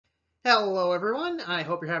Hello everyone, I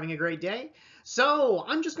hope you're having a great day. So,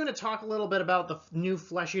 I'm just going to talk a little bit about the new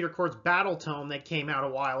Flesh Eater Court's battletome that came out a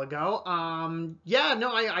while ago. Yeah,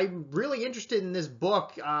 no, I'm really interested in this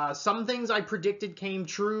book. Some things I predicted came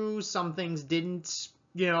true, some things didn't,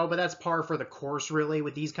 but that's par for the course, really,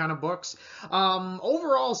 with these kind of books.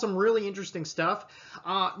 Overall, some really interesting stuff.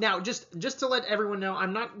 Now, just to let everyone know,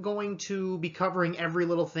 I'm not going to be covering every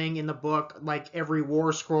little thing in the book, like every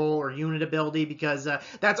war scroll or unit ability, because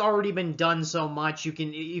that's already been done so much. You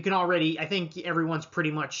can already, I think everyone's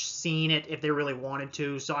pretty much seen it if they really wanted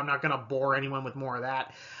to. So I'm not going to bore anyone with more of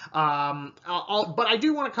that. But I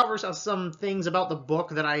do want to cover some things about the book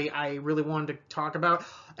that I really wanted to talk about,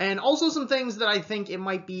 and also some things that I think it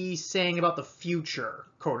might be saying about the future,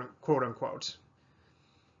 quote unquote.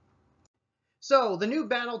 So, the new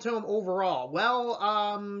battletome overall.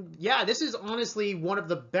 Well, yeah, this is honestly one of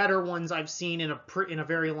the better ones I've seen in a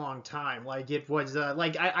very long time. Like it was,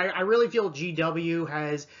 I really feel GW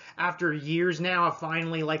has, after years now, have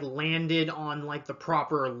finally like landed on like the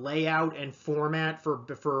proper layout and format for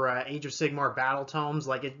Age of Sigmar battletomes.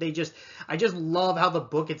 I just love how the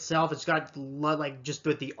book itself. It's got like just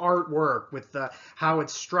with the artwork, with how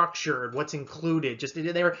it's structured, what's included.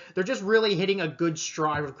 They're just really hitting a good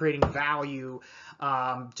stride of creating value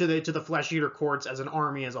to the Flesh Eater courts as an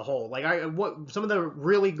army as a whole. Some of the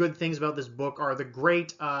really good things about this book are the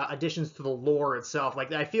great additions to the lore itself.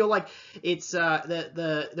 Like I feel like it's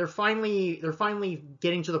they're finally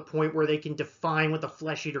getting to the point where they can define what the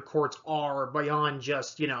Flesh Eater courts are beyond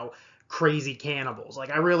just crazy cannibals.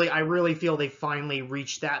 Like I really feel they finally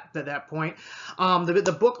reached that point.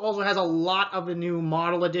 The book also has a lot of the new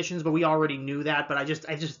model additions, but we already knew that. But I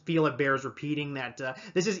just feel it bears repeating that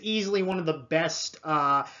this is easily one of the best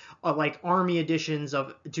like army additions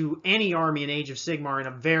to any army in Age of Sigmar in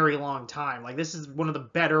a very long time. Like this is one of the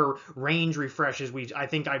better range refreshes I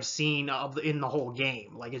think I've seen in the whole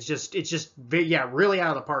game. Like it's just yeah, really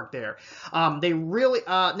out of the park there. They really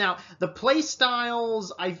now the play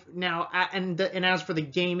styles and as for the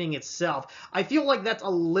gaming itself, I feel like that's a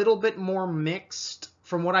little bit more mixed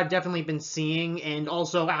from what I've definitely been seeing, and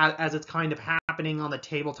also as it's kind of happening on the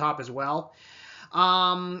tabletop as well.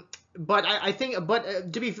 But I think, but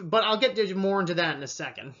I'll get more into that in a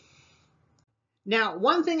second. Now,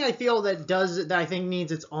 one thing I feel that I think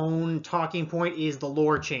needs its own talking point is the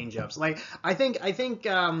lore change-ups. Like I think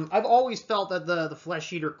I've always felt that the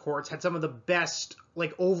Flesh Eater courts had some of the best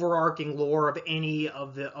like overarching lore of any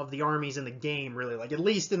of the armies in the game, really, like at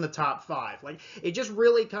least in the top 5. Like it just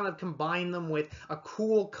really kind of combined them with a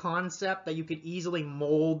cool concept that you could easily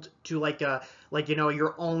mold to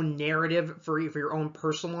your own narrative for your own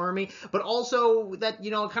personal army, but also that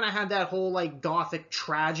kind of had that whole like gothic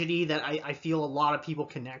tragedy that I feel a lot of people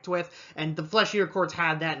connect with, and the Flesh Eater courts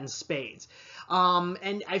had that in spades.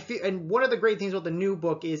 And one of the great things about the new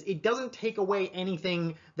book is it doesn't take away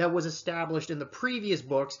anything that was established in the previous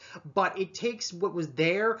books, but it takes what was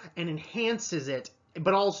there and enhances it,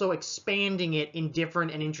 but also expanding it in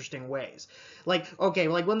different and interesting ways. Like, okay,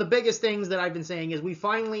 like one of the biggest things that I've been saying is we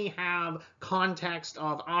finally have context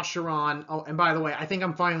of Asheron. Oh, and by the way, I think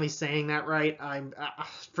I'm finally saying that right.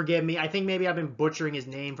 Forgive me. I think maybe I've been butchering his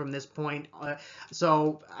name from this point,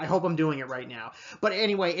 so I hope I'm doing it right now. But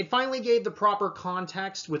anyway, it finally gave the proper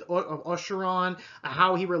context of Asheron,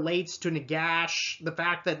 how he relates to Nagash, the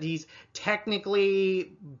fact that he's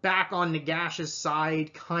technically back on Nagash's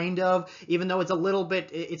side, kind of, even though it's a little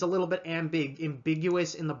bit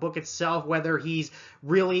ambiguous in the book itself whether he's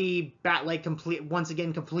really once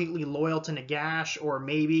again completely loyal to Nagash, or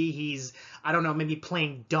maybe he's, I don't know, maybe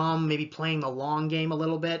playing dumb, maybe playing the long game a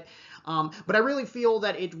little bit. But I really feel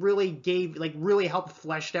that it really really helped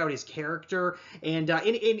fleshed out his character, and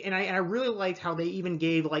I really liked how they even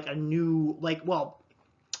gave like a new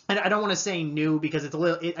and I don't want to say new because it's a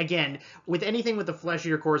little, again, with anything with the Flesh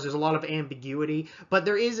Eater cores, there's a lot of ambiguity, but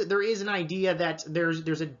there is an idea that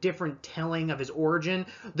there's a different telling of his origin.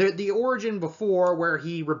 The origin before, where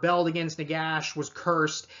he rebelled against Nagash, was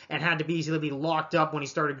cursed and had to basically be locked up when he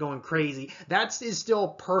started going crazy. That is still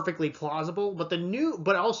perfectly plausible,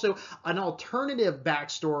 but also an alternative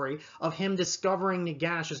backstory of him discovering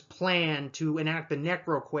Nagash's plan to enact the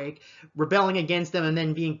Necroquake, rebelling against them, and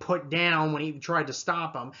then being put down when he tried to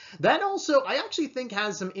stop him. That also, I actually think,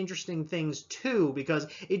 has some interesting things too, because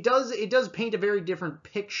it does paint a very different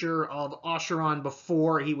picture of Asheron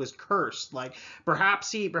before he was cursed. Like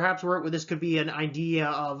perhaps where this could be an idea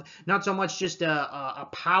of not so much just a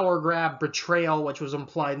power grab betrayal, which was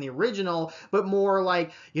implied in the original, but more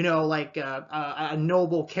like a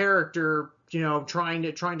noble character trying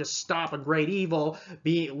to stop a great evil,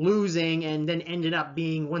 losing, and then ended up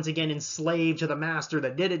being once again enslaved to the master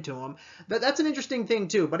that did it to him. That's an interesting thing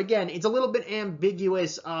too. But again, it's a little bit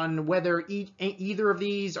ambiguous on whether either of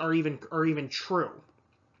these are even true.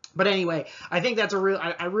 But anyway, I think that's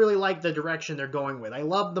I really like the direction they're going with. I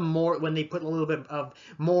love when they put a little bit of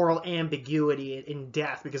moral ambiguity in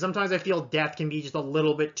death, because sometimes I feel death can be just a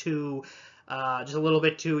little bit too,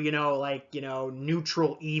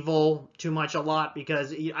 neutral evil too much a lot,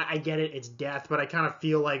 because I get it, it's death, but I kind of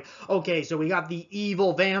feel like, okay, so we got the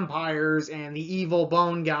evil vampires and the evil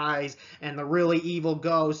bone guys and the really evil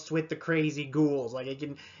ghosts with the crazy ghouls. Like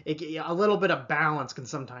a little bit of balance can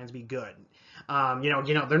sometimes be good.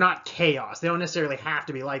 They're not chaos. They don't necessarily have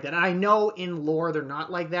to be like that. And I know in lore they're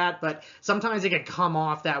not like that, but sometimes it can come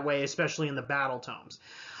off that way, especially in the battletomes.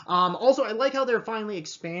 Also, I like how they're finally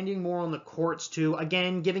expanding more on the courts too.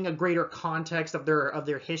 Again, giving a greater context of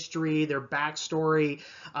their history, their backstory,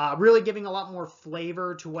 really giving a lot more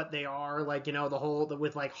flavor to what they are. Like,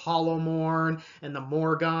 with like Hollowmorn and the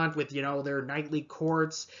Morgaunt, with their knightly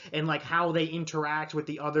courts, and like how they interact with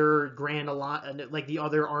the other the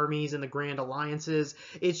other armies and the Grand Alliances.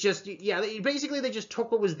 It's just, basically they just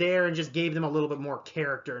took what was there and just gave them a little bit more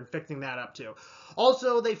character, and fixing that up too.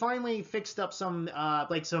 Also, they finally fixed up some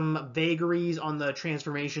vagaries on the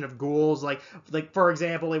transformation of ghouls. Like for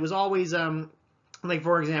example, it was always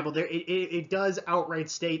it does outright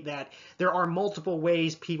state that there are multiple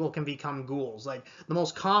ways people can become ghouls. Like, the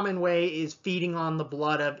most common way is feeding on the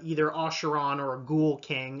blood of either Oshiron or a ghoul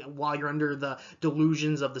king while you're under the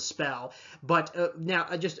delusions of the spell. But now,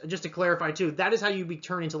 just to clarify too, that is how you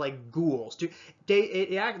turn into like ghouls.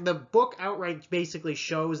 The book outright basically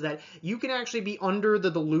shows that you can actually be under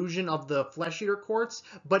the delusion of the flesh eater courts,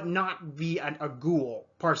 but not be a ghoul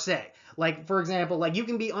per se. Like, for example, like, you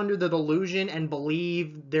can be under the delusion and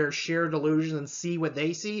believe their shared delusions and see what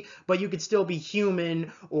they see, but you could still be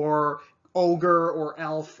human or ogre or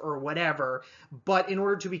elf or whatever. But in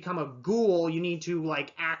order to become a ghoul, you need to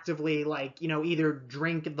like actively either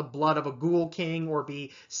drink the blood of a ghoul king or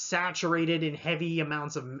be saturated in heavy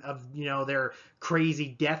amounts of their crazy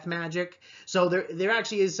death magic. So there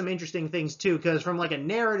actually is some interesting things too, because from like a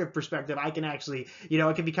narrative perspective, I can actually,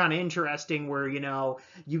 it can be kind of interesting where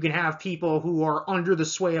you can have people who are under the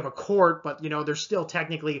sway of a court, but they're still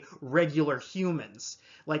technically regular humans.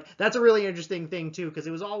 Like, that's a really interesting thing too, because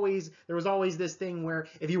there was always this thing where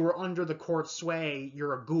if you were under the court's sway,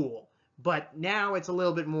 you're a ghoul. But now it's a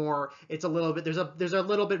little bit more, there's a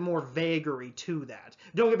little bit more vagary to that.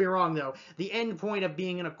 Don't get me wrong though, the end point of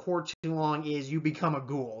being in a court too long is you become a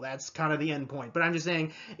ghoul. That's kind of the end point. But I'm just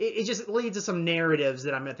saying, it just leads to some narratives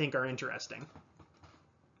that I think are interesting.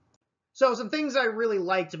 So some things I really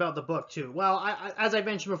liked about the book too. Well, as I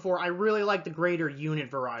mentioned before, I really like the greater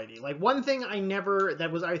unit variety. Like, one thing I never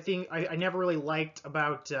really liked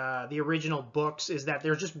about the original books is that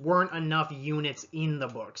there just weren't enough units in the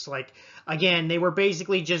books. Like, again, they were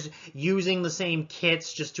basically just using the same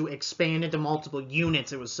kits just to expand into multiple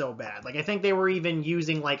units. It was so bad. Like, I think they were even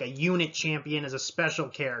using like a unit champion as a special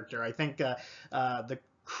character. I think the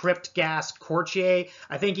Cryptghast Courtier.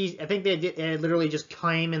 I think they literally just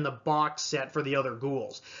came in the box set for the other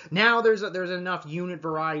ghouls. Now there's enough unit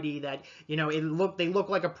variety that they look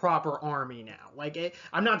like a proper army now. Like,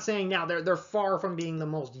 I'm not saying now they're far from being the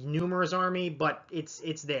most numerous army, but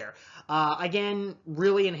it's there. Again,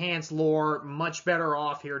 really enhanced lore, much better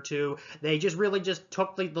off here too. They really just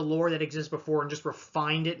took the lore that exists before and just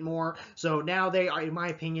refined it more. So now they are, in my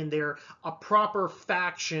opinion, they're a proper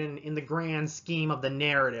faction in the grand scheme of the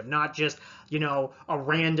narrative, not just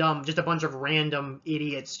just a bunch of random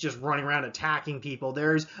idiots just running around attacking people.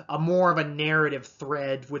 There's more of a narrative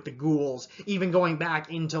thread with the ghouls, even going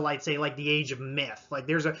back into say the Age of Myth. Like,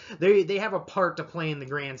 they have a part to play in the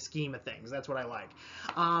grand scheme of things. That's what I like.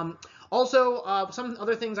 Also, some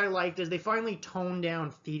other things I liked is they finally toned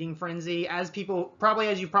down Feeding Frenzy. As you've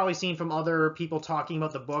probably seen from other people talking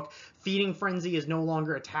about the book, Feeding Frenzy is no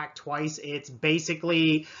longer attack twice. It's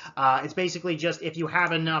basically just if you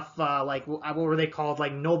have enough, what were they called?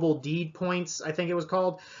 Like noble deed points, I think it was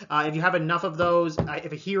called. If you have enough of those,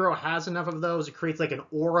 if a hero has enough of those, it creates like an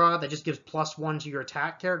aura that just gives +1 to your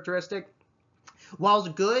attack characteristic. While it's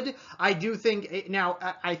good, I do think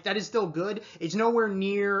that is still good. It's nowhere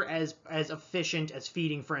near as efficient as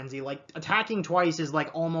Feeding Frenzy. Like, attacking twice is like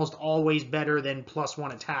almost always better than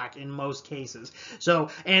 +1 attack in most cases. So,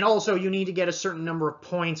 and also you need to get a certain number of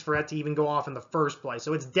points for it to even go off in the first place.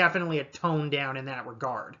 So it's definitely a tone down in that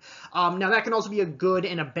regard. Now that can also be a good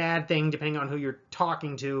and a bad thing depending on who you're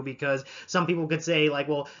talking to, because some people could say like,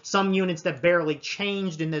 well, some units that barely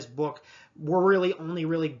changed in this book were really only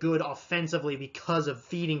really good offensively because of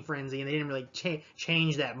Feeding Frenzy, and they didn't really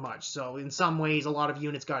change that much. So in some ways, a lot of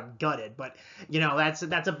units got gutted. But that's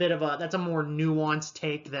a bit of a more nuanced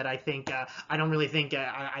take that I think I don't really think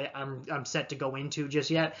I'm set to go into just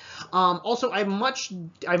yet. Also, I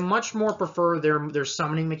much more prefer their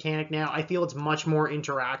summoning mechanic now. I feel it's much more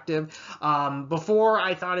interactive. Before,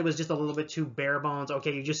 I thought it was just a little bit too bare bones.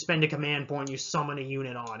 Okay, you just spend a command point, you summon a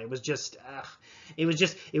unit on. It was just it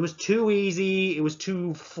was too easy. It was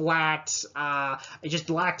too flat. It just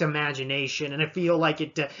lacked imagination, and I feel like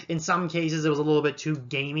it in some cases it was a little bit too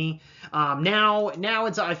gamey. Now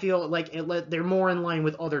I feel like they're more in line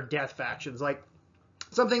with other Death factions. Like,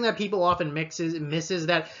 something that people often misses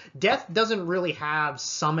that Death doesn't really have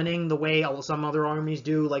summoning the way some other armies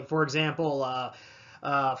do. Like, for example,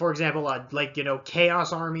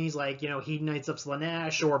 Chaos armies like, Hedonites of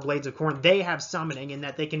Slaanesh or Blades of Khorne, they have summoning in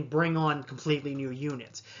that they can bring on completely new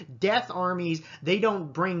units. Death armies, they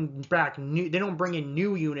don't bring in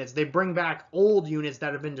new units, they bring back old units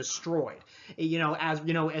that have been destroyed. As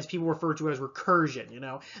people refer to as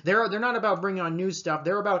recursion. They're not about bringing on new stuff,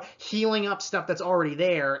 they're about healing up stuff that's already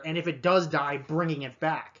there, and if it does die, bringing it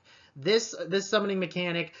back. This summoning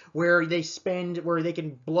mechanic where they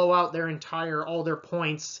can blow out all their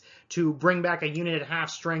points to bring back a unit at half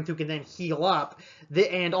strength who can then heal up,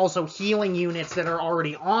 and also healing units that are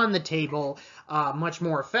already on the table much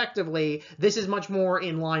more effectively. This is much more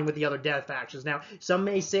in line with the other Death factions. Now, some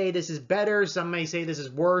may say this is better, some may say this is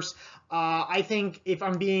worse. I think, if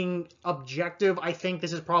I'm being objective, I think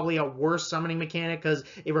this is probably a worse summoning mechanic because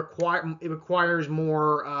it requires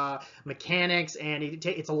more mechanics, and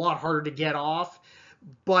it's a lot harder to get off.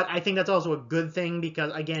 But I think that's also a good thing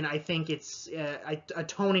because, again, I think it's a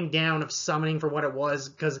toning down of summoning for what it was,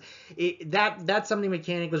 because that summoning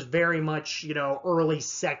mechanic was very much, early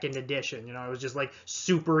 2nd edition. It was just like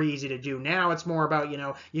super easy to do. Now it's more about,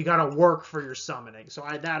 you got to work for your summoning. So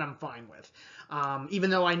that I'm fine with. Even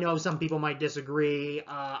though I know some people might disagree,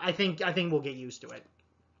 I think we'll get used to it.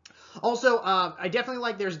 Also, I definitely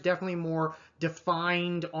like there's definitely more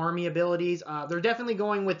defined army abilities. They're definitely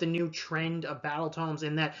going with the new trend of battletomes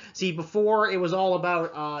in that, see, before it was all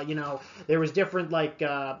about, there was different,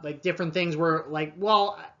 different things where,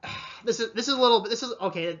 this is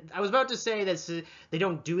okay. I was about to say that they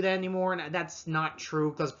don't do that anymore, and that's not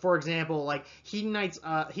true, because, for example,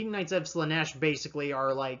 Hedonites of Slaanesh basically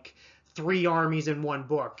are, 3 armies in one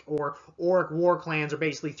book, or Orc War Clans are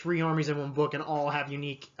basically 3 armies in one book and all have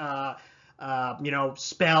unique,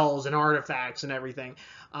 spells and artifacts and everything.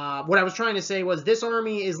 What I was trying to say was this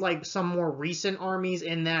army is like some more recent armies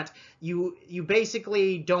in that you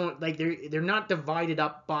basically don't, they're not divided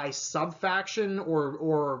up by sub-faction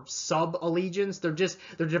or sub-allegiance. They're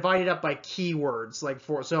divided up by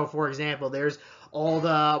keywords. For example, there's all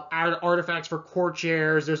the artifacts for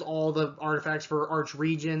courtiers, there's all the artifacts for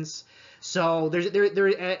archregents. So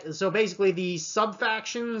so basically the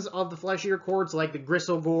sub-factions of the Flesh Eater Courts, like the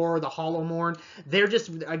Gristlegore, the Hollowmourne, they're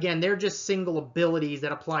just single abilities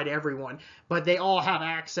that apply to everyone, but they all have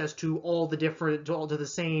access to all the to the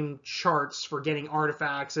same charts for getting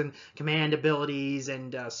artifacts and command abilities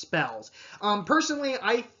and spells. Personally,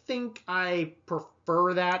 I think I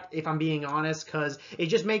prefer that, if I'm being honest, because it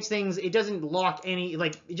just makes things, it doesn't lock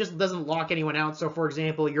anyone out. So, for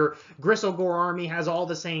example, your Gristlegore army has all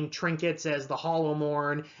the same trinkets as the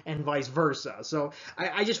Hollowmourne and vice versa. So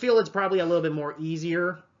I just feel it's probably a little bit more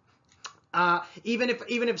easier. Even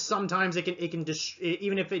if sometimes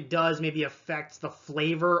even if it does maybe affect the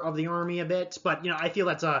flavor of the army a bit, but I feel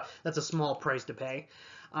that's a small price to pay.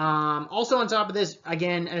 Also, on top of this,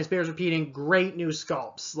 again, and it bears repeating, great new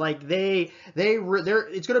sculpts.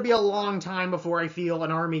 It's going to be a long time before I feel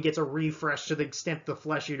an army gets a refresh to the extent the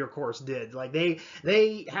Flesh Eater Course did.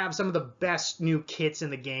 They have some of the best new kits in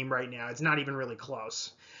the game right now. It's not even really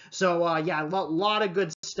close. So yeah, a lot of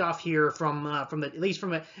good stuff here from at least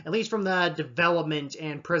from the development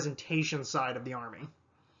and presentation side of the army.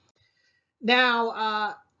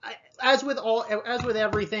 Now, as with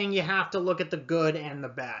everything, you have to look at the good and the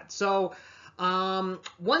bad. So,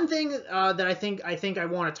 one thing that I think I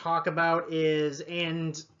want to talk about is,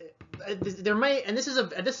 and this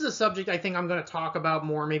is a subject I think I'm going to talk about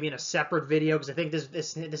more maybe in a separate video, because I think this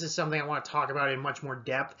is something I want to talk about in much more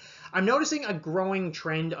depth. I'm noticing a growing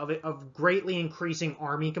trend of greatly increasing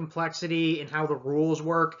army complexity and how the rules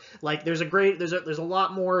work. There's a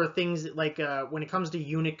lot more things when it comes to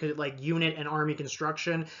unit and army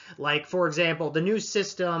construction. For example, the new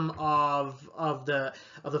system of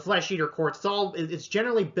the Flesh Eater Courts, it's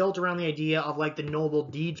generally built around the idea of the noble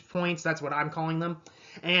deeds points. That's what I'm calling them.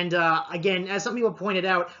 And again, as some people pointed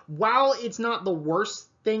out, while it's not the worst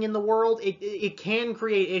thing in the world, it can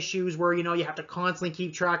create issues where, you know, you have to constantly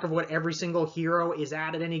keep track of what every single hero is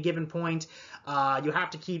at any given point. You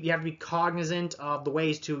have to be cognizant of the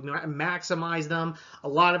ways to maximize them. A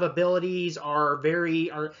lot of abilities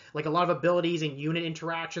like a lot of abilities and unit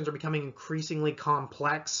interactions are becoming increasingly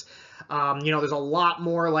complex. You know, there's a lot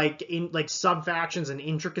more like sub factions and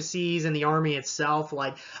intricacies in the army itself.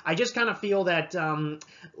 Like, I just kind of feel that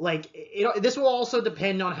this will also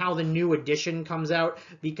depend on how the new edition comes out,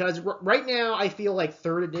 because right now I feel like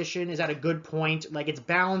third edition is at a good point. Like, it's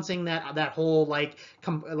balancing that whole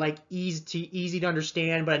easy to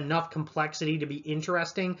understand but enough complexity to be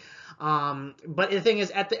interesting. But the thing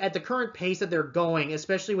is, at the current pace that they're going,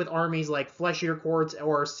 especially with armies like Flesh Eater Courts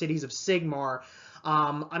or Cities of Sigmar,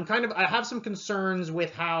 I have some concerns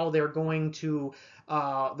with how they're going to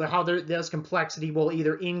this complexity will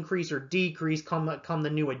either increase or decrease come the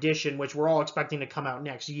new edition, which we're all expecting to come out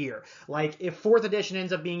next year. Like, if fourth edition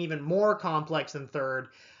ends up being even more complex than third,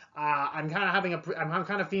 I'm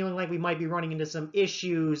kind of feeling like we might be running into some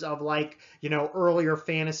issues of, like, you know, earlier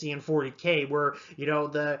fantasy and 40K, where, you know,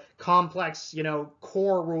 the complex, you know,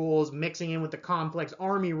 core rules mixing in with the complex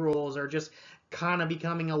army rules are just kind of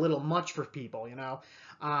becoming a little much for people, you know.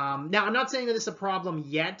 Now, I'm not saying that it's a problem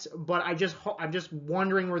yet, but I'm just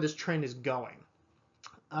wondering where this trend is going.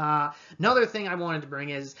 Another thing I wanted to bring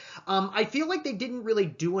is, I feel like they didn't really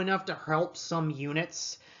do enough to help some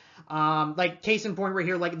units. Like, case in point right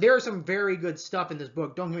here, like, there's some very good stuff in this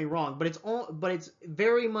book, don't get me wrong, but it's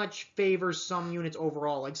very much favors some units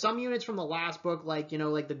overall. Like, some units from the last book, like, you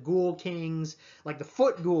know, like the Ghoul Kings, like the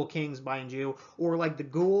Foot Ghoul Kings, mind you, or like the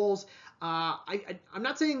Ghouls. I'm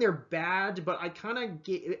not saying they're bad, but I kind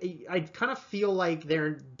of feel like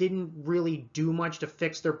they didn't really do much to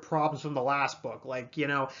fix their problems from the last book. Like, you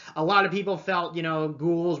know, a lot of people felt, you know,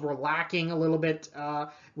 ghouls were lacking a little bit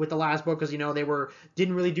with the last book, because, you know,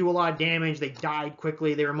 didn't really do a lot of damage. They died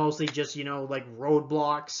quickly. They were mostly just, you know, like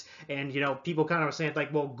roadblocks, and, you know, people kind of saying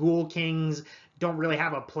like, well, Ghoul Kings don't really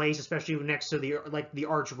have a place, especially next to the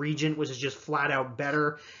Arch Regent, which is just flat out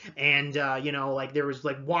better. And you know, like, there was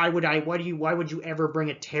like, why would you ever bring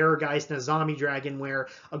a Terrorgeist and a Zombie Dragon, where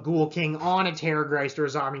a Ghoul King on a Terrorgeist or a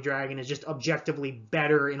Zombie Dragon is just objectively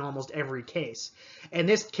better in almost every case. And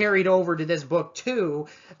this carried over to this book too,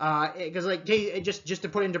 because like, just to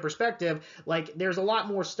put into perspective, like, there's a lot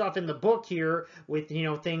more stuff in the book here with, you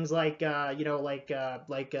know, things like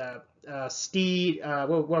steed,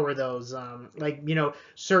 what were those, like, you know,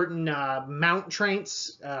 certain mount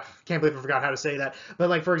traits. Can't believe I forgot how to say that, but,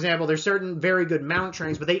 like, for example, there's certain very good mount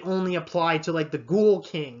traits, but they only apply to, like, the Ghoul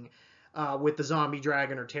King with the Zombie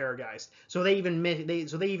Dragon or Terrorgeist. So they even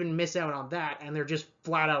miss out on that, and they're just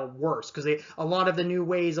flat out worse, because a lot of the new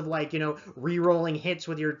ways of, like, you know, re-rolling hits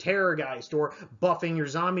with your Terrorgeist or buffing your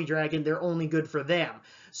Zombie Dragon, they're only good for them.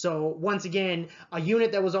 So once again, a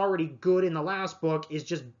unit that was already good in the last book is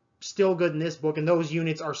just still good in this book, and those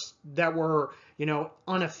units that were, you know,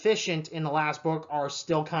 inefficient in the last book are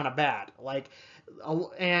still kind of bad. Like,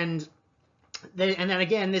 and then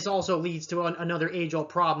again, this also leads to another age-old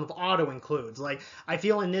problem of auto-includes. Like, I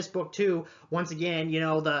feel in this book too, once again, you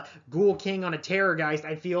know, the Ghoul King on a Terrorgeist,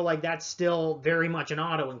 I feel like that's still very much an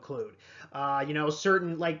auto-include. You know,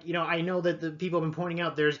 certain, like, you know, I know that the people have been pointing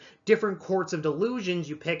out there's different Courts of Delusions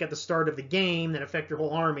you pick at the start of the game that affect your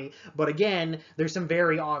whole army, but again, there's some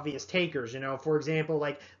very obvious takers, you know. For example,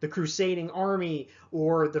 like the Crusading Army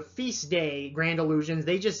or the Feast Day Grand Illusions,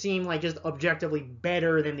 they just seem like just objectively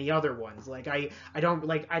better than the other ones. Like, I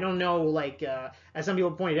don't know, like, as some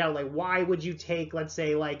people pointed out, like, why would you take, let's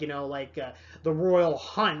say, like, you know, like the Royal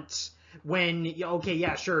Hunt, when, okay,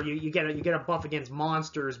 yeah, sure, you get a buff against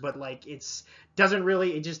monsters, but, like, it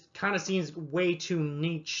just kind of seems way too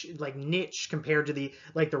niche compared to the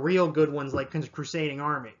real good ones, like Crusading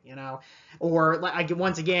Army, you know. Or, like,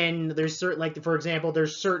 once again, there's certain, like, for example,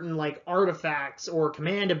 there's certain, like, artifacts or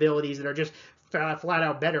command abilities that are just flat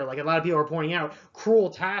out better. Like, a lot of people are pointing out, Cruel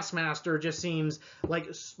Taskmaster just seems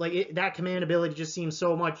that command ability just seems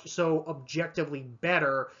so objectively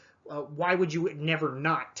better. Why would you never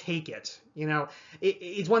not take it? You know,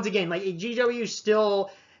 it's once again, like, GW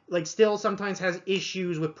still sometimes has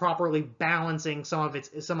issues with properly balancing some of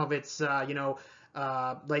its you know,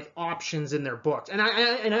 like, options in their books, and I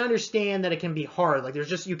understand that it can be hard. Like,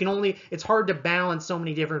 it's hard to balance so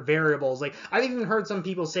many different variables. Like, I've even heard some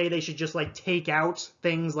people say they should just, like, take out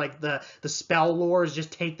things like the spell lores,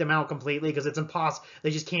 just take them out completely, because it's impossible.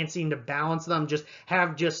 They just can't seem to balance them. Just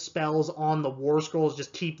have spells on the war scrolls,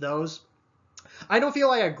 just keep those. I don't feel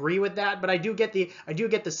I agree with that, but I do get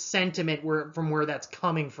the sentiment from where that's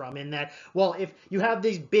coming from. In that, well, if you have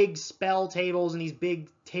these big spell tables and these big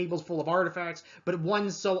tables full of artifacts, but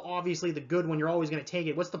one's so obviously the good one, you're always going to take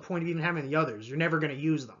it. What's the point of even having the others? You're never going to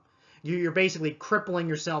use them. You're basically crippling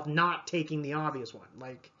yourself not taking the obvious one.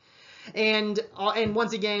 Like. And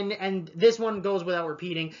once again, and this one goes without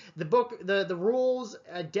repeating, the rules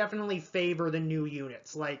definitely favor the new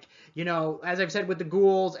units. Like, you know, as I've said with the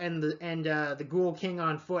ghouls and the ghoul king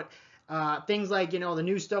on foot, things like, you know, the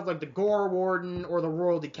new stuff like the Gore Warden or the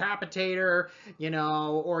Royal Decapitator, you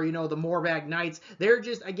know, or, you know, the Morbag Knights, they're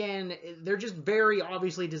just very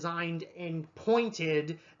obviously designed and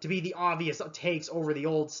pointed to be the obvious takes over the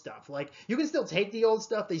old stuff. Like, you can still take the old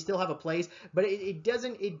stuff, they still have a place, but it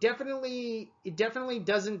definitely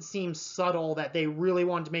doesn't seem subtle that they really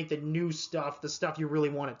want to make the new stuff the stuff you really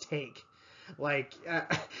want to take. Like,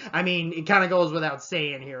 I mean, it kind of goes without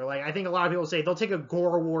saying here. Like, I think a lot of people say they'll take a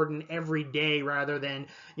Gore Warden every day rather than,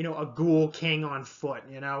 you know, a Ghoul King on foot,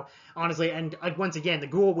 you know? Honestly, and once again, the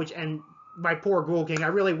Ghoul, and my poor Ghoul King, I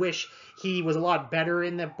really wish he was a lot better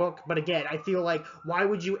in the book, but again, I feel like, why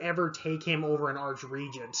would you ever take him over an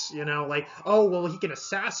Archregent, you know? Like, oh, well, he can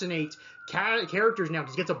assassinate characters now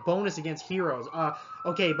because he gets a bonus against heroes.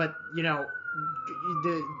 Okay, but, you know,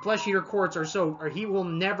 the Flesh Eater Courts he will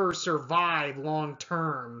never survive long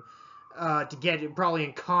term to get it probably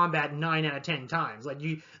in combat 9 out of 10 times. Like,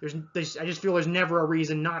 I just feel there's never a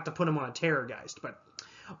reason not to put him on a Terrorgeist, but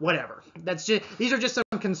whatever. These are just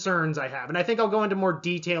some concerns I have, and I think I'll go into more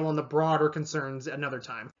detail on the broader concerns another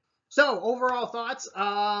time. So, overall thoughts,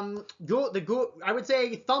 I would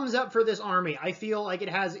say thumbs up for this army. I feel like it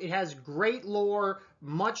has great lore,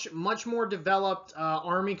 much more developed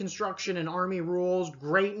army construction and army rules,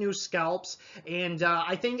 great new scalps, and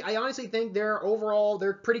I honestly think they're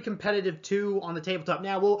pretty competitive too on the tabletop.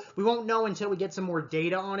 Now, we won't know until we get some more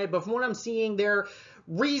data on it, but from what I'm seeing, they're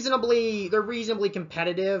reasonably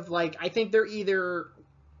competitive. Like, I think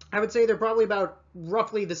I would say they're probably about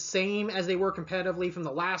roughly the same as they were competitively from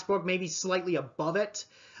the last book, maybe slightly above it.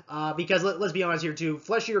 Because let's be honest here too,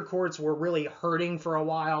 Flesh Eater Courts were really hurting for a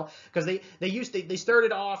while because they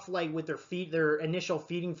started off like with their initial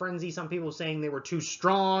Feeding Frenzy. Some people saying they were too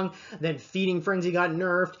strong. Then Feeding Frenzy got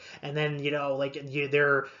nerfed, and then, you know, like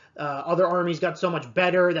their other armies got so much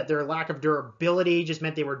better that their lack of durability just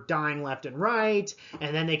meant they were dying left and right,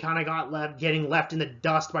 and then they kind of got getting left in the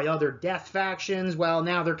dust by other death factions. Well,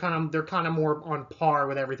 now they're kind of more on par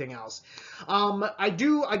with everything else. I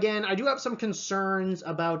do have some concerns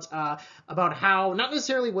about how, not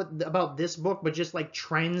necessarily about this book, but just like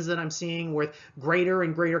trends that I'm seeing with greater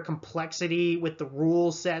and greater complexity with the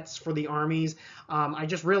rule sets for the armies. I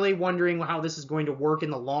just really wondering how this is going to work in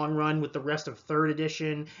the long run with the rest of 3rd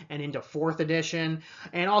edition and into 4th edition.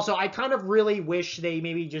 And also, I kind of really wish they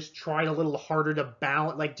maybe just tried a little harder to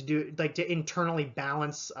balance, to internally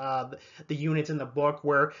balance the units in the book,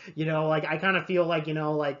 where, you know, like, I kind of feel like, you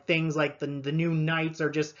know, like things like the new knights are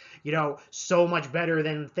just, you know, so much better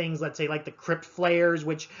than things, let's say, like the Crypt Flayers,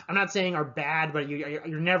 which I'm not saying are bad, but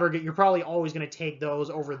you're probably always going to take those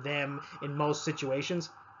over them in most situations.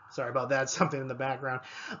 Sorry about that, something in the background.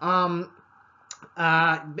 On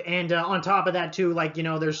top of that too, like, you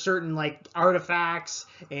know, there's certain like artifacts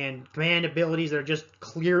and command abilities that are just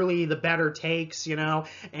clearly the better takes, you know.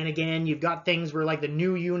 And again, you've got things where like the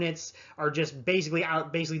new units are just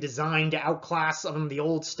basically designed to outclass some of the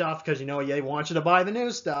old stuff because, you know, they want you to buy the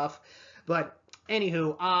new stuff. But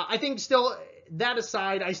anywho, I think still, that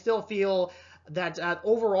aside, I still feel that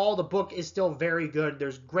overall the book is still very good.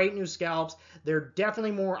 There's great new scalps. They're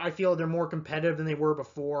definitely I feel they're more competitive than they were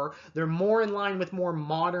before. They're more in line with more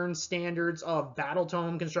modern standards of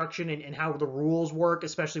battletome construction and how the rules work,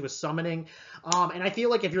 especially with summoning. And I feel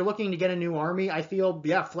like if you're looking to get a new army, I feel,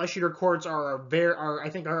 yeah, Flesh Eater Courts are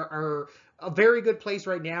a very good place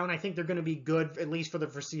right now, and I think they're going to be good at least for the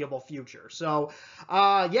foreseeable future. So,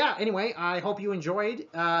 yeah, anyway, I hope you enjoyed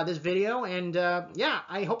this video, and yeah,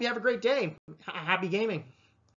 I hope you have a great day. Happy gaming.